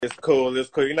It's cool. It's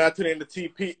cool. You're not tuning in to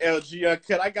TPLG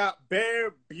Uncut. I got Barry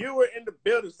Brewer in the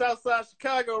building, Southside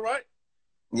Chicago, right?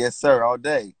 Yes, sir, all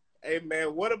day. Hey,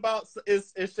 man, what about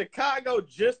is Chicago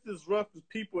just as rough as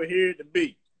people here to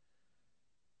be?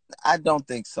 I don't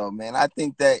think so, man. I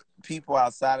think that people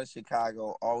outside of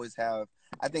Chicago always have,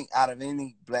 I think out of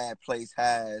any bad place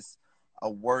has a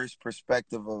worse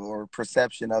perspective or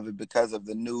perception of it because of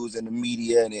the news and the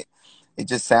media, and it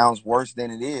just sounds worse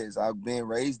than it is. I've been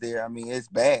raised there. I mean, it's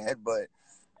bad, but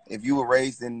if you were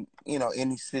raised in,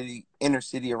 any city, inner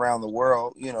city around the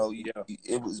world, Yeah,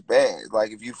 it was bad.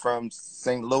 Like if you from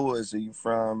St. Louis or you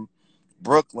from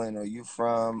Brooklyn or you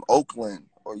from Oakland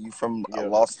or you from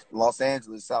yeah. Los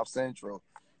Angeles, South Central,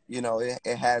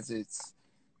 it has its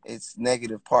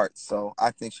negative parts. So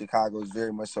I think Chicago is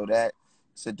very much so that.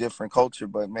 It's a different culture,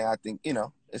 but man, I think,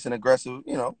 it's an aggressive,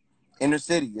 inner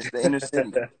city. It's the inner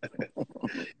city.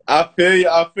 I feel you.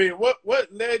 I feel you.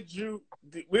 What led you?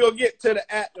 We'll get to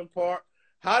the acting part.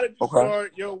 How did you Okay.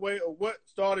 start your way, or what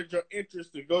started your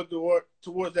interest to go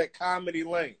towards that comedy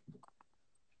lane?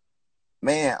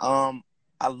 Man,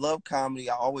 I love comedy.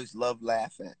 I always loved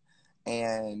laughing.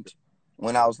 And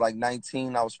when I was like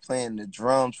 19, I was playing the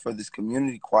drums for this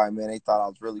community choir, man. They thought I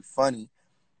was really funny.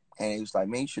 And he was like,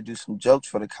 man, you should do some jokes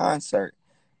for the concert.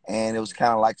 And it was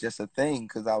kind of like just a thing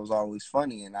because I was always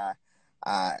funny. And I,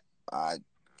 I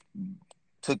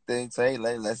took things, say, hey,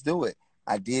 let's do it.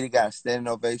 I did it, got a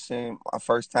standing ovation. My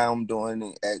first time doing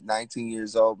it at 19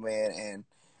 years old, man. And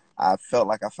I felt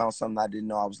like I found something I didn't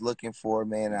know I was looking for,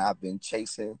 man. And I've been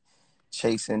chasing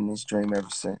this dream ever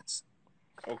since.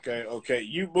 Okay, okay.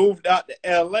 You moved out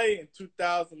to LA in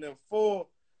 2004.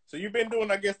 So you've been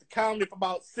doing, I guess, the comedy for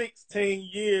about 16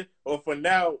 years, or for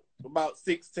now, about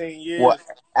 16 Well, years.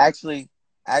 actually,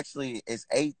 it's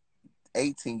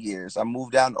 18 years. I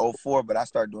moved down in '04, but I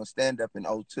started doing stand up in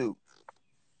 '02.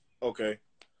 Okay.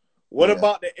 What Yeah.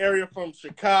 about the area from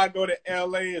Chicago to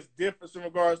LA is different in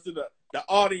regards to the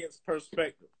audience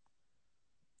perspective?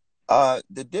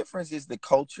 The difference is the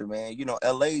culture, man.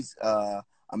 LA's a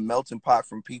melting pot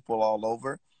from people all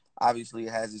over. Obviously,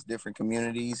 it has its different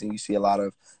communities, and you see a lot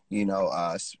of,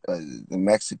 the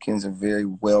Mexicans are very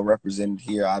well represented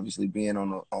here. Obviously, being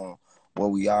on where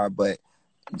we are, but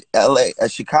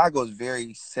Chicago is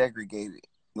very segregated.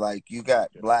 Like you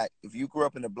got black. If you grew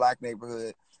up in a black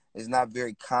neighborhood, it's not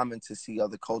very common to see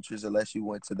other cultures unless you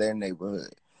went to their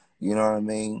neighborhood. You know what I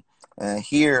mean? And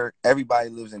here, everybody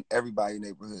lives in everybody's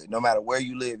neighborhood. No matter where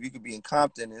you live, you could be in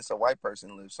Compton and it's a white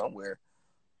person lives somewhere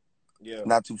Yeah.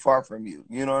 not too far from you.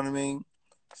 You know what I mean?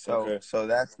 So, Okay. so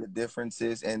that's the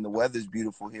differences. And the weather's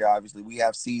beautiful here. Obviously, we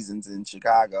have seasons in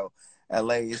Chicago.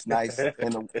 LA is nice,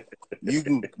 and you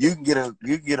can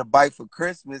get a bike for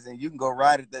Christmas, and you can go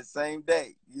ride it that same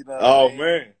day. You know what I Oh mean?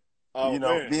 man. Oh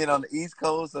man. Being on the East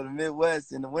Coast or the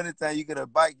Midwest in the wintertime, you get a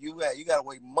bike, you got to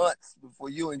wait months before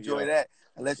you enjoy Yeah. that,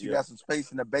 unless you Yeah. got some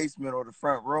space in the basement or the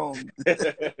front room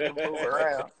to move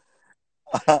around.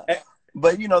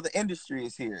 But the industry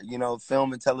is here.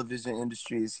 Film and television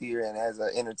industry is here, and as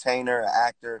an entertainer, an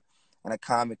actor, and a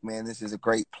comic, man, this is a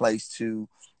great place to,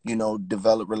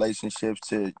 develop relationships,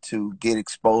 to get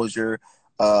exposure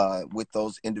with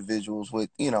those individuals with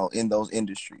in those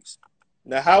industries.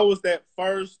 Now, how was that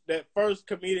first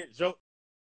comedic joke?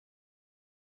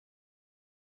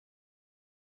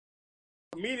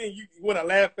 Comedian, you want to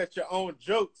laugh at your own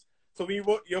jokes. So when you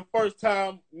wrote your first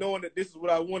time knowing that this is what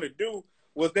I want to do,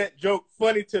 was that joke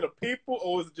funny to the people,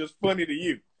 or was it just funny to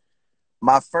you?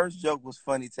 My first joke was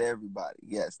funny to everybody.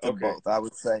 Yes, to Okay. both, I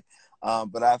would say.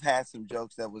 But I've had some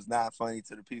jokes that was not funny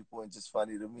to the people and just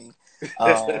funny to me,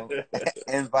 um,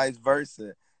 and vice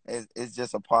versa. It's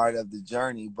just a part of the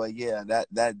journey. But yeah,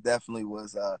 that definitely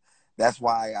was. That's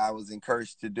why I was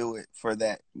encouraged to do it for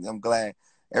that. I'm glad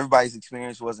everybody's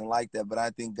experience wasn't like that, but I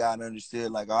think God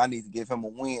understood. Like, oh, I need to give him a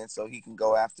win so he can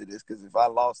go after this. Because if I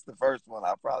lost the first one,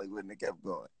 I probably wouldn't have kept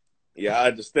going. Yeah, I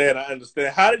understand. I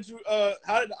understand. How did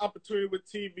the opportunity with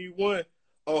TV One,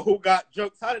 or Who Got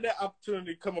Jokes? How did that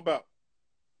opportunity come about?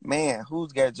 Man,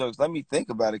 Who's Got Jokes? Let me think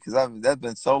about it because that's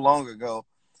been so long ago.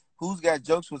 Who's Got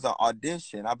Jokes was an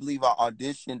audition. I believe I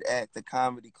auditioned at the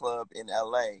comedy club in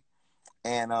LA,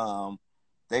 and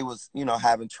they was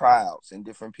having tryouts and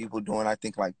different people doing I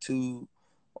think like 2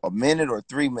 a minute or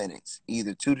 3 minutes,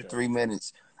 either 2 to 3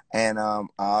 minutes, and I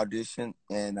auditioned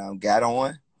and got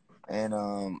on and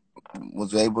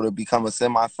was able to become a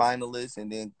semifinalist,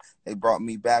 and then they brought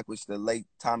me back, which the late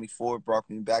Tommy Ford brought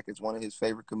me back as one of his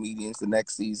favorite comedians the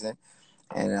next season,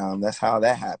 and that's how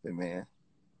that happened, man.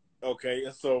 Okay,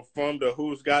 and so from the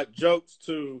Who's Got Jokes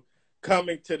to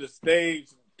coming to the stage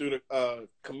through the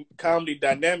comedy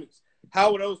dynamics,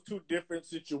 how are those two different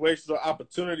situations or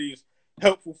opportunities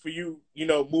helpful for you,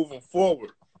 moving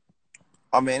forward?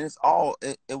 I mean,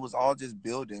 it was all just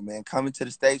building, man. Coming to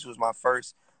the stage was my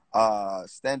first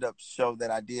stand up show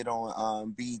that I did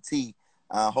on BET,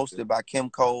 hosted by Kim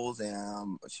Coles,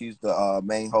 and she's the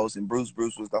main host, and Bruce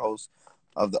was the host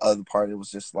of the other part. It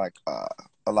was just like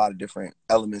a lot of different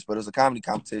elements, but it was a comedy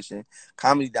competition.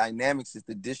 Comedy Dynamics is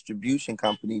the distribution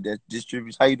company that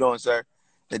distributes. How you doing, sir?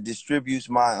 That distributes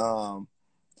my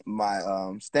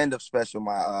stand up special,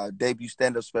 my debut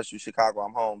stand up special, Chicago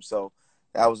I'm Home. So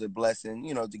that was a blessing,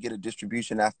 to get a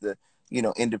distribution after,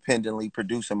 independently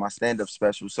producing my stand up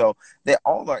special. So they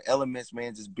all are elements,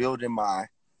 man, just building my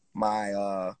my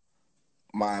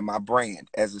brand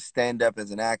as a stand up,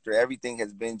 as an actor. Everything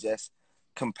has been just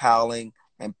compiling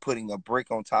and putting a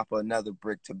brick on top of another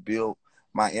brick to build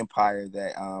my empire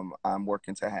that I'm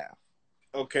working to have.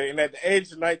 Okay, and at the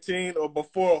age of 19 or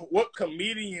before, what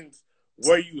comedians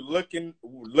were you looking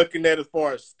at as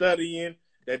far as studying,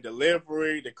 their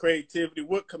delivery, the creativity?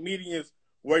 What comedians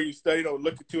were you studying or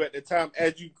looking to at the time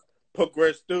as you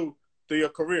progressed through your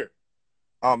career?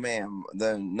 Oh man,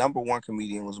 the number one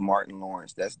comedian was Martin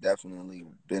Lawrence. That's definitely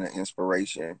been an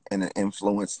inspiration and an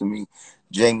influence to me.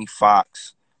 Jamie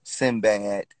Foxx,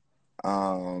 Sinbad,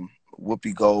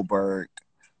 Whoopi Goldberg,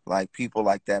 like people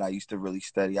like that. I used to really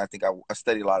study. I think I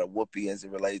studied a lot of Whoopi as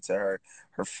it related to her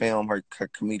film, her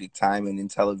comedic timing in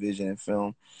television and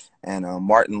film, and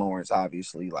Martin Lawrence,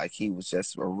 obviously, like he was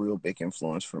just a real big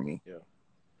influence for me. Yeah.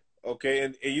 Okay,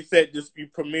 and you said you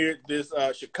premiered this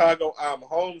Chicago I'm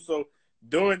Home. So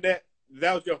during that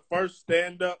was your first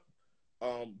stand up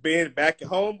being back at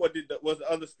home, or was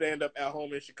the other stand up at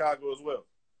home in Chicago as well?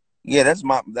 Yeah,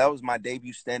 that was my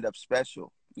debut stand up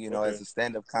special. As Okay. a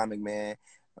stand up comic, man,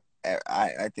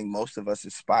 I think most of us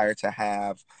aspire to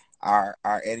have our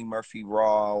Eddie Murphy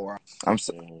Raw, or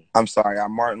Mhm. I'm sorry, our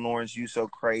Martin Lawrence You So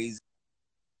Crazy,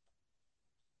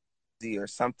 or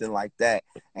something like that.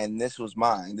 And this was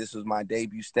mine. This was my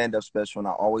debut stand up special, and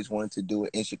I always wanted to do it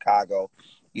in Chicago.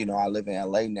 I live in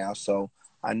LA now, so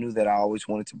I knew that I always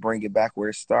wanted to bring it back where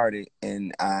it started,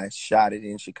 and I shot it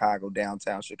in Chicago,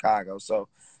 downtown Chicago. So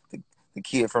the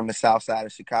kid from the south side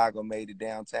of Chicago made it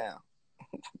downtown.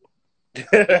 Hey,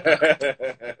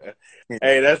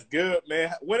 that's good,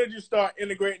 man. When did you start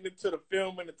integrating it to the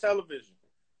film and the television?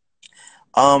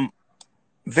 Um,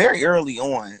 Very early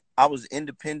on, I was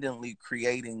independently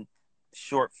creating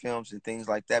short films and things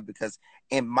like that because,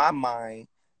 in my mind,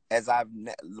 as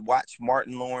watched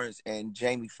Martin Lawrence and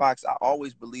Jamie Foxx, I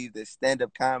always believed that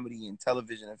stand-up comedy and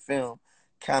television and film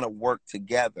kind of work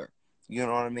together. You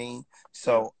know what I mean? Yeah.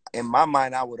 So in my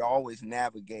mind, I would always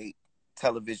navigate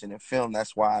television and film.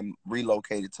 That's why I'm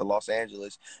relocated to Los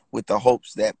Angeles with the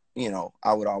hopes that,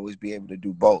 I would always be able to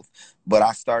do both. But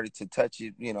I started to touch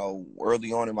it,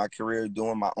 early on in my career,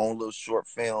 doing my own little short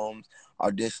films,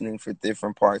 auditioning for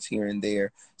different parts here and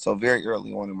there. So very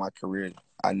early on in my career,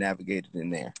 I navigated in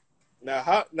there.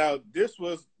 Now this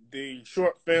was the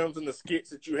short films and the skits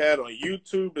that you had on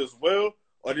YouTube as well,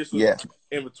 or this was Yeah.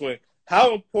 in between?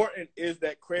 How important is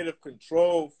that creative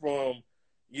control from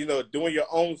doing your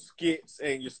own skits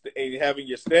and and having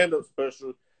your stand up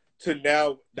special to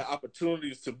now the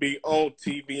opportunities to be on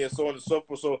TV and so on and so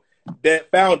forth? So that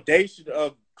foundation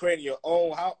of creating your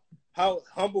own, how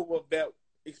humble was that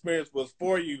experience was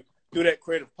for you through that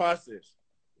creative process?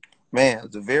 Man,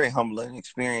 it's a very humbling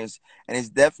experience, and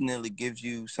it definitely gives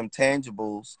you some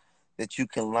tangibles that you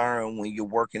can learn when you're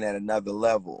working at another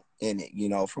level in it.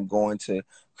 From going to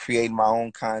creating my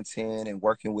own content and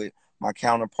working with my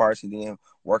counterparts, and then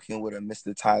working with a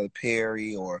Mr. Tyler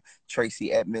Perry or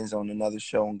Tracy Edmonds on another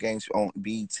show on Games on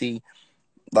BET.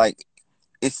 Like,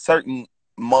 it's certain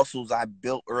muscles I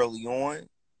built early on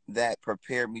that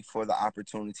prepared me for the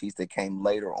opportunities that came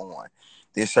later on.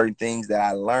 There's certain things that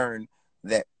I learned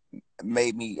that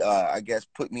made me, I guess,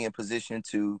 put me in position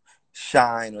to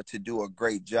shine or to do a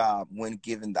great job when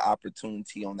given the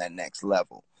opportunity on that next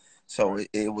level. So Right.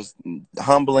 it was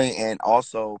humbling, and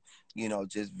also,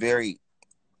 just very,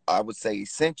 I would say,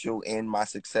 essential in my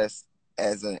success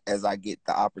as I get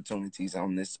the opportunities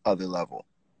on this other level.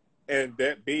 And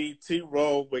that BET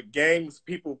role with games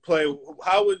people play.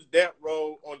 How was that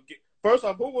role on? First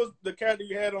off, who was the character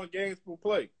you had on Games People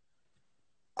Play?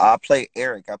 I play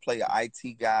Eric. I play an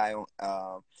IT guy.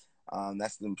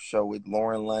 That's the show with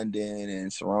Lauren London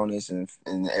and Saronis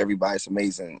and everybody's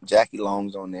amazing. Jackie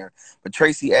Long's on there. But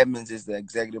Tracy Edmonds is the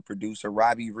executive producer.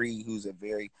 Robbie Reed, who's a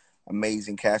very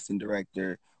amazing casting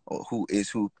director,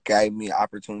 who gave me an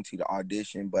opportunity to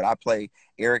audition. But I play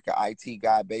Eric, an IT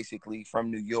guy, basically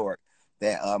from New York.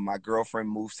 That my girlfriend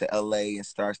moves to LA and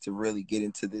starts to really get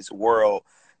into this world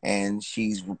and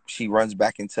she runs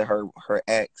back into her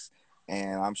ex,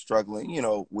 and I'm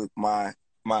struggling, with my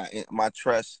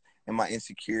trust and my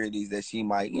insecurities that she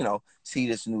might, see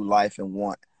this new life and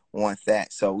want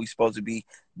that. So we supposed to be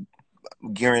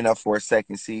gearing up for a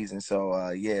second season. So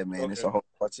yeah, man, it's Okay. a whole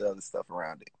bunch of other stuff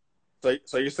around it.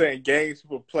 So you're saying games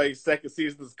people play second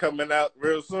season is coming out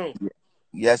real soon? Yeah.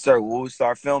 Yes, sir. We'll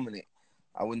start filming it.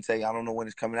 I wouldn't say I don't know when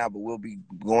it's coming out, but we'll be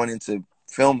going into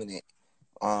filming it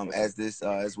Okay. as this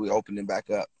as we open it back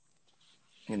up.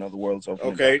 The world's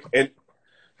opening back Okay. up. And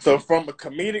so from a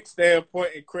comedic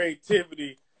standpoint and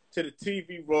creativity to the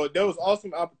TV role, there was also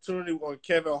an opportunity on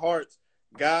Kevin Hart's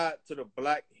Guide to the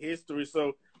Black History.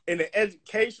 So in the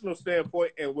educational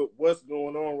standpoint and with what's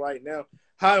going on right now,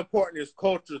 how important is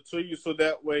culture to you so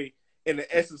that way in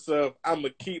the essence of I'm gonna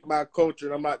keep my culture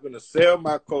and I'm not gonna sell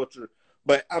my culture,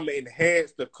 but I'm gonna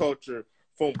enhance the culture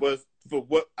for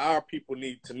what our people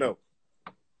need to know.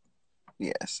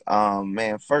 Yes.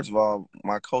 Man, first of all,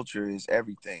 my culture is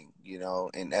everything,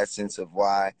 in essence of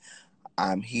why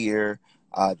I'm here,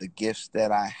 the gifts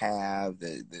that I have,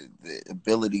 the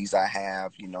abilities I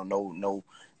have, no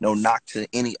knock to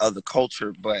any other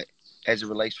culture, but as it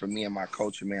relates for me and my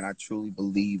culture, man, I truly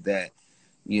believe that,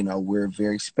 we're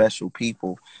very special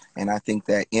people. And I think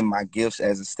that in my gifts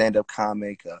as a stand-up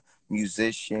comic, a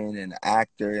musician, an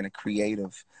actor, and a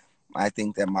creative, I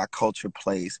think that my culture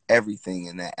plays everything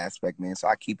in that aspect, man. So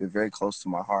I keep it very close to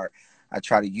my heart. I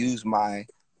try to use my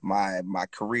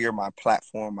career, my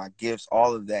platform, my gifts,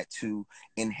 all of that to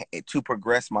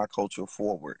progress my culture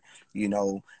forward.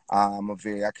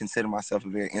 I consider myself a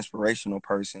very inspirational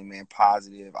person, man,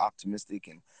 positive, optimistic,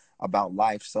 and about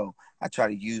life. So I try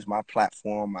to use my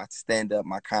platform, my stand up,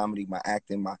 my comedy, my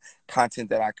acting, my content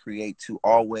that I create to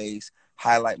always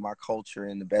highlight my culture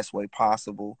in the best way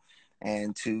possible,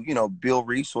 and to, build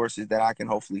resources that I can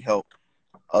hopefully help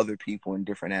other people in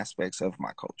different aspects of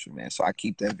my culture, man. So I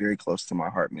keep that very close to my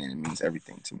heart, man. It means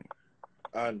everything to me.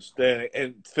 I understand.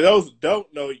 And for those who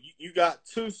don't know, you got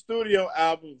two studio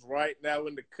albums right now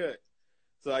in the cut.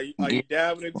 So are Yeah, you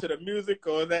diving into the music,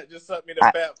 or is that just something in the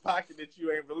I, back pocket that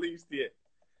you ain't released yet?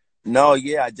 no,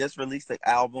 yeah, I just released an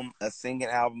album, a singing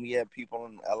album. Yeah,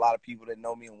 a lot of people that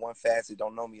know me in one facet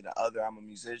don't know me in the other. I'm a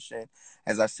musician.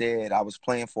 As I said, I was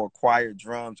playing for choir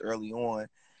drums early on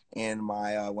in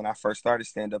my when I first started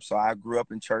stand up. So I grew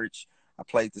up in church. I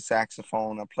played the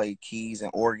saxophone. I played keys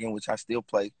and organ, which I still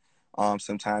play.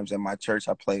 Sometimes at my church,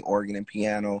 I play organ and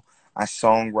piano. I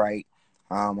songwrite.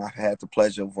 I've had the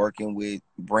pleasure of working with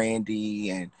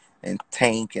Brandy and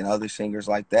Tank and other singers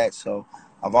like that. So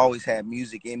I've always had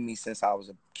music in me since I was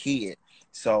a kid.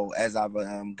 So as I've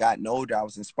gotten older, I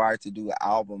was inspired to do an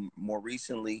album more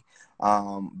recently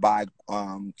by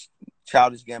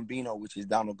Childish Gambino, which is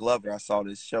Donald Glover. I saw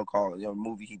this show called,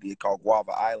 movie he did called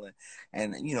Guava Island,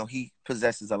 and he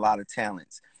possesses a lot of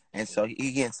talents. And so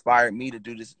he inspired me to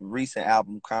do this recent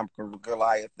album, Conquer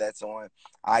Goliath, that's on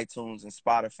iTunes and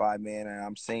Spotify, man. And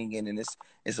I'm singing, and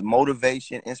it's a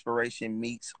motivation, inspiration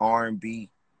meets R&B,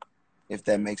 if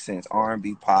that Okay. makes sense.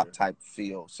 R&B pop Okay. type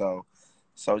feel. So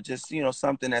just,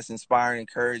 something that's inspiring,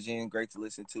 encouraging, great to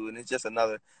listen to, and it's just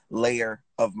another layer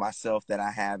of myself that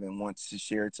I have and want to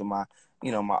share to my,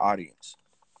 my audience.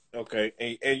 Okay.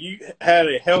 And you had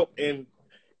a help in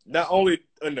not only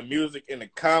in the music and the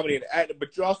comedy and the acting,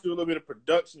 but you also do a little bit of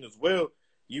production as well.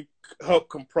 You helped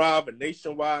comprise a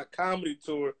nationwide comedy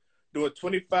tour doing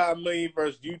 25 million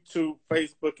versus YouTube,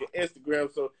 Facebook, and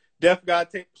Instagram. So definitely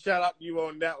got to take a shout out to you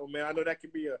on that one, man. I know that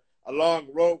could be a long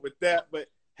road with that, but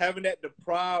having that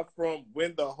deprived from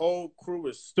when the whole crew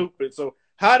is stupid. So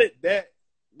how did that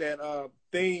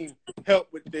theme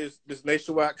help with this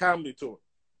nationwide comedy tour?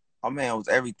 Oh man, it was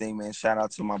everything, man. Shout out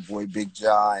to my boy Big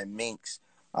Jaw and Minx.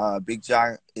 Big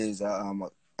Jaw is a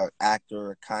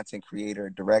actor, a content creator,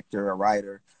 a director, a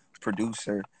writer,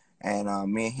 producer, and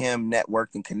me and him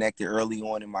networked and connected early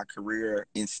on in my career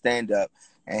in stand up.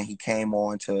 And he came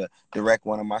on to direct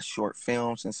one of my short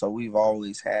films, and so we've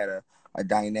always had a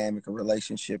dynamic, a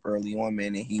relationship early on,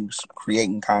 man. And he was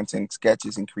creating content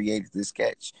sketches and created this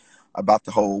sketch about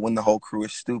when the whole crew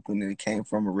is stupid, and it came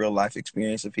from a real life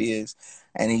experience of his,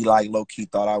 and he like low key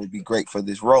thought I would be great for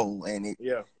this role,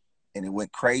 Yeah. and it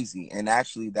went crazy. And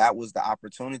actually, that was the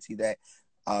opportunity that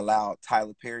allowed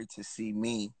Tyler Perry to see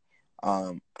me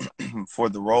um, for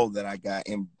the role that I got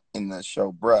in the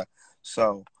show, bruh.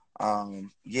 So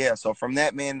yeah, so from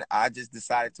that, man, I just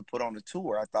decided to put on a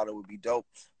tour. I thought it would be dope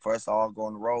for us to all go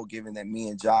on the road, given that me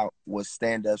and Ja was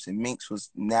stand-ups and Minx was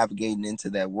navigating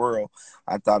into that world.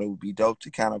 I thought it would be dope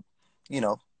to kind of, you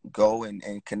know, go and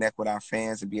connect with our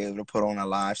fans and be able to put on a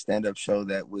live stand-up show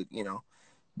that would,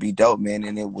 be dope, man.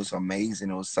 And it was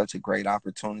amazing. It was such a great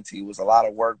opportunity. It was a lot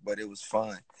of work, but it was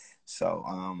fun. So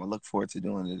I look forward to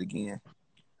doing it again.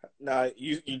 Now,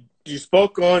 you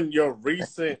spoke on your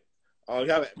recent, you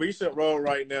have a recent role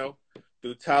right now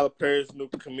through Tyler Perry's new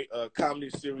comedy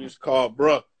series called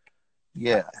Bruh.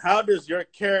 Yeah. How does your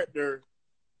character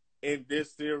in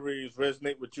this series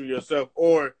resonate with you yourself,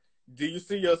 or do you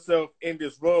see yourself in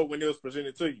this role when it was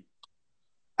presented to you?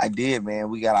 I did, man.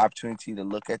 We got an opportunity to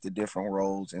look at the different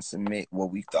roles and submit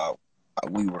what we thought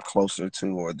we were closer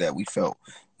to, or that we felt,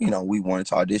 we wanted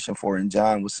to audition for. And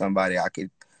John was somebody I could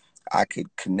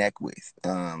connect with.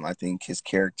 I think his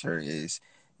character is,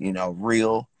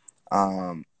 real.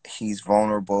 He's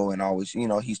vulnerable and always,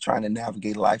 he's trying to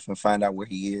navigate life and find out where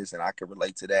he is. And I could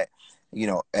relate to that,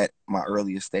 at my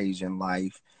earliest stage in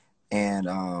life. And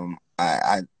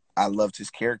I loved his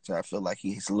character. I feel like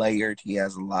he's layered. He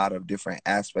has a lot of different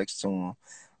aspects to him.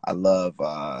 I love,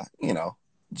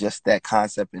 just that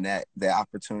concept and that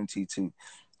opportunity to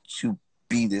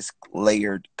be this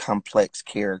layered, complex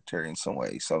character in some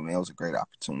ways. So, man, it was a great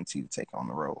opportunity to take on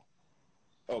the role.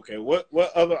 Okay, what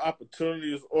other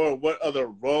opportunities or what other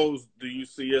roles do you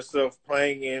see yourself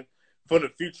playing in for the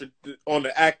future on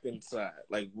the acting side?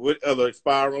 Like, what other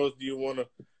aspiring roles do you want to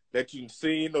that you've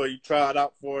seen or you tried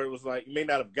out for? It was like you may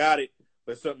not have got it,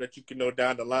 but something that you can know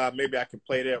down the line. Maybe I can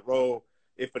play that role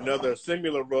if another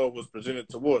similar role was presented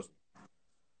towards me.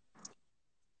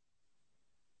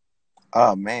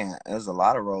 Oh man, there's a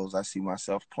lot of roles I see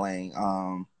myself playing.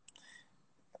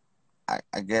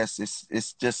 I guess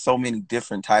it's just so many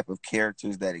different type of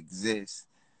characters that exist.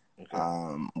 Okay.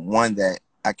 One that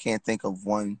I can't think of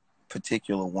one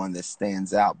particular one that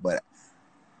stands out, but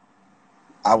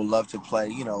I would love to play,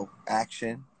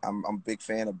 action. I'm a big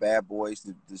fan of Bad Boys,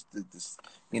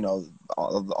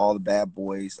 all the Bad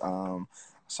Boys.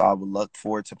 So I would look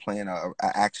forward to playing a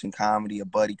action comedy, a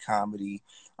buddy comedy,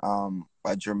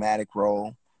 a dramatic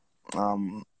role.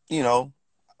 Um, you know,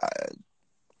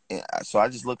 so I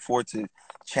just look forward to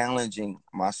challenging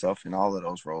myself in all of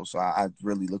those roles. So I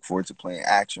really look forward to playing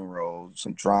action roles,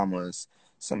 some dramas,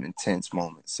 some intense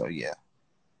moments. So yeah.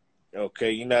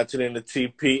 Okay, you're not tuning in to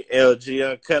TPLG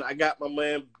Uncut. I got my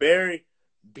man Barry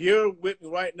Brewer with me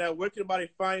right now. Where can anybody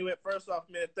find you at? First off,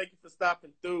 man, thank you for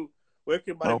stopping through. Where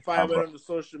can anybody No find you problem. on the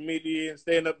social media and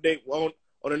staying update on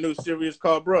a new series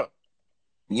called Bruh?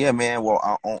 Yeah, man.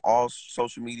 Well, on all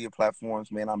social media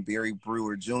platforms, man, I'm Barry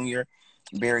Brewer Jr.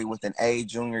 Barry with an A,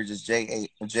 Junior, just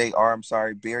J-R, I'm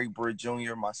sorry, Barry Brewer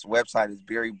Jr. My website is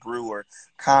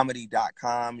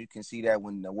barrybrewercomedy.com. You can see that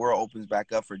when the world opens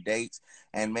back up for dates.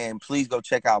 And, man, please go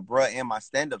check out Bruh and my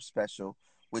stand-up special,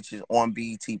 which is on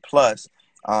BET Plus.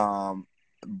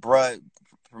 Bruh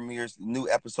premieres, new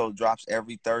episode drops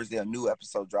every Thursday. A new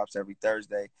episode drops every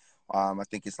Thursday. I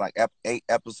think it's like 8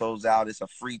 episodes out. It's a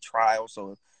free trial,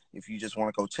 so if you just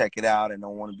want to go check it out and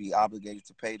don't want to be obligated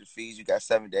to pay the fees, you got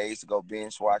 7 days to go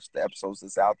binge watch the episodes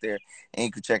that's out there. And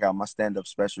you can check out my stand-up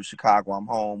special, Chicago I'm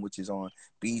Home, which is on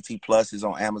BET Plus, is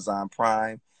on Amazon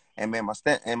Prime. And, man, my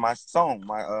song,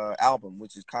 my album,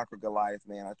 which is Conquer Goliath,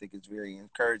 man, I think it's very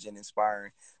encouraging,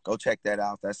 inspiring. Go check that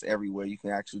out. That's everywhere. You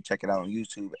can actually check it out on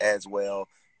YouTube as well,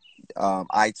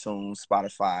 iTunes,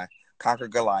 Spotify. Conquer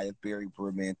Goliath, Barry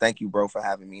Brewer, man. Thank you, bro, for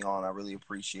having me on. I really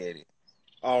appreciate it.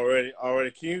 Already.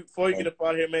 Can you, before you get up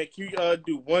out here, man, can you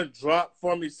do one drop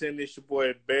for me? Saying this your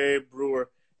boy Barry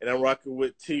Brewer, and I'm rocking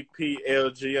with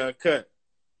TPLG Uncut.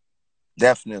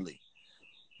 Definitely.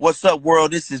 What's up,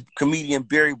 world? This is comedian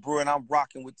Barry Brewer, and I'm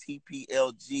rocking with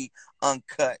TPLG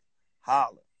Uncut.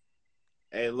 Holla.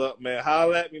 Hey, look, man,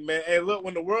 holla at me, man. Hey, look,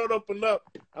 when the world open up,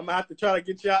 I'm going to have to try to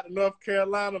get you out to North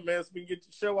Carolina, man, so we can get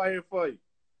your show out here for you.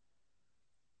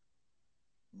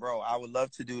 Bro, I would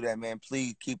love to do that, man.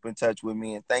 Please keep in touch with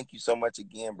me. And thank you so much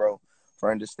again, bro,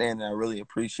 for understanding. I really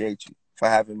appreciate you for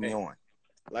having me on.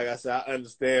 Like I said, I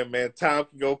understand, man. Time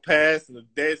can go past and the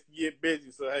days can get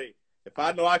busy. So, hey, if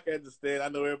I know I can understand, I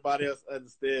know everybody else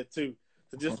understands too.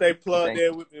 So just stay plugged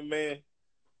in with me, man.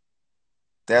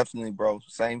 Definitely, bro.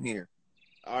 Same here.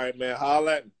 All right, man.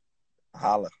 Holla at me.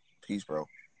 Holla. Peace, bro.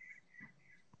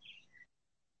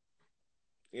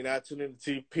 You're not tuning in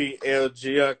to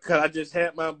TPLG Uncut. I just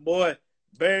had my boy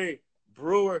Barry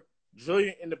Brewer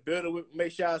Jr. in the building with me.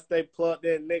 Make sure I stay plugged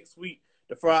in next week,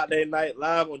 the Friday night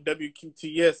live on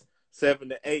WQTS 7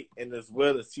 to 8, and as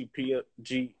well as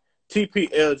TPLG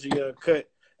Uncut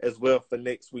as well for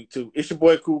next week too. It's your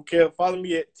boy Kool Kel. Follow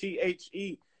me at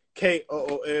TheKoolkel.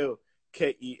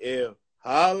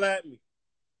 Holla at me.